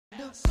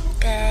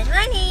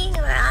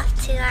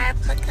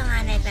Come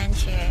on,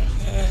 adventure.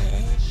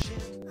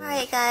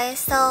 Alright guys,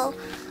 so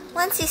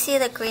once you see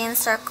the green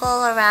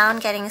circle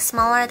around getting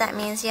smaller, that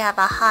means you have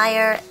a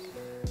higher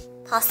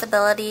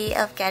possibility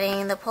of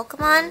getting the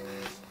Pokemon.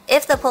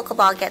 If the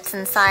Pokeball gets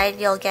inside,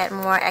 you'll get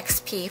more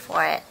XP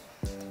for it.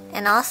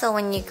 And also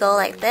when you go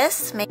like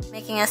this,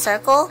 making a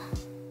circle,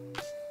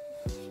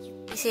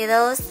 you see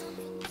those?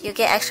 You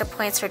get extra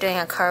points for doing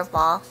a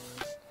curveball.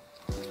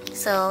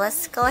 So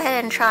let's go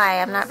ahead and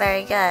try. I'm not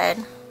very good.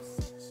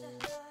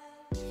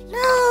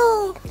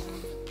 No!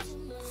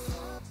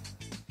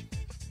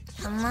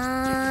 Come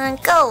on,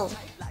 go!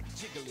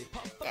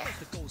 There.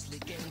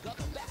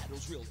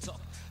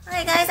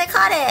 Alright guys, I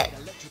caught it!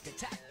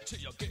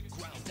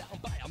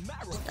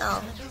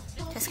 Oh,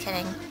 just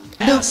kidding.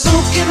 Our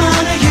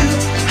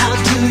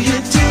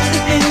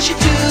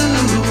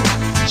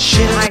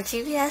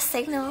GPS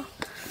signal.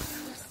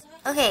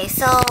 Okay,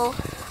 so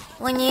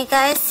when you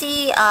guys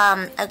see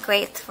a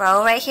great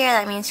throw right here,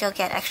 that means you'll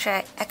get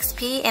extra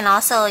XP, and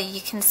also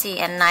you can see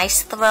a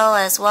nice throw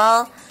as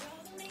well,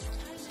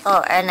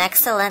 or an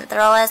excellent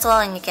throw as well,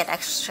 and you get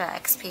extra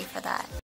XP for that.